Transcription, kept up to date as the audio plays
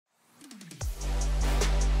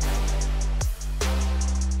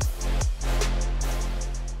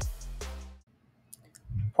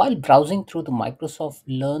While browsing through the Microsoft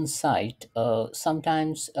Learn site,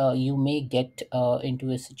 sometimes you may get into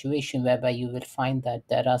a situation whereby you will find that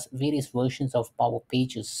there are various versions of Power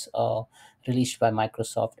Pages released by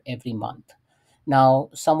Microsoft every month. Now,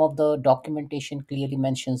 some of the documentation clearly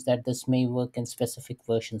mentions that this may work in specific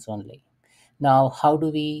versions only. Now, how do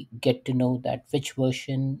we get to know that which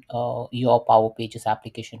version your Power Pages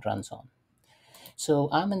application runs on? So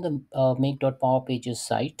I'm in the make.powerpages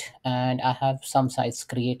site and I have some sites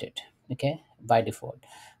created, okay, by default.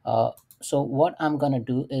 So what I'm going to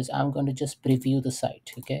do is I'm going to just preview the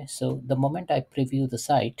site, okay. So the moment I preview the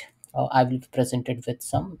site, I will be presented with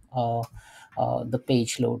some the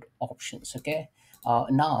page load options, okay.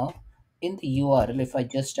 Now in the URL, if I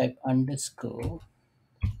just type underscore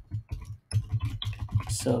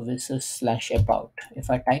services slash about,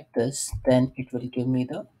 if I type this, then it will give me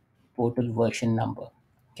the portal version number,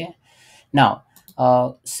 okay. Now,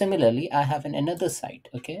 similarly, I have another site,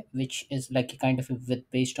 okay, which is like a kind of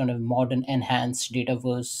based on a modern enhanced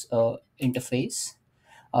Dataverse interface.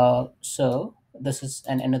 So this is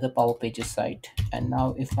another Power Pages site, and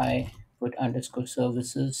now if I put underscore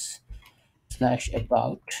services slash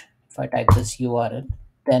about, if I type this URL,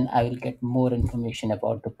 then I will get more information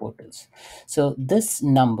about the portals. So this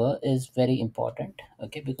number is very important,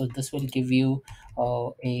 okay, because this will give you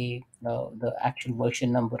a the actual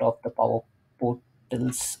version number of the Power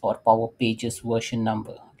Portals or Power Pages version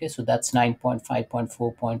number. Okay, so that's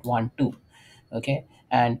 9.5.4.12. Okay,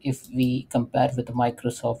 and if we compare with the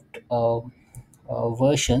Microsoft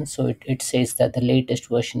version, so it says that the latest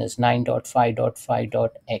version is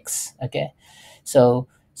 9.5.5.x. Okay, so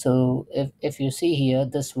if you see here,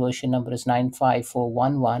 this version number is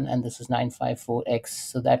 95411 and this is 954x,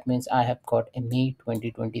 so that means I have got a May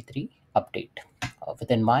 2023 update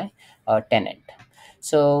within my tenant.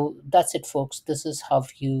 So that's it, folks. This is how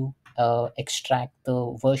you extract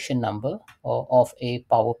the version number of a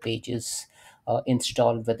Power Pages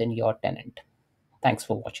installed within your tenant. Thanks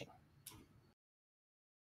for watching.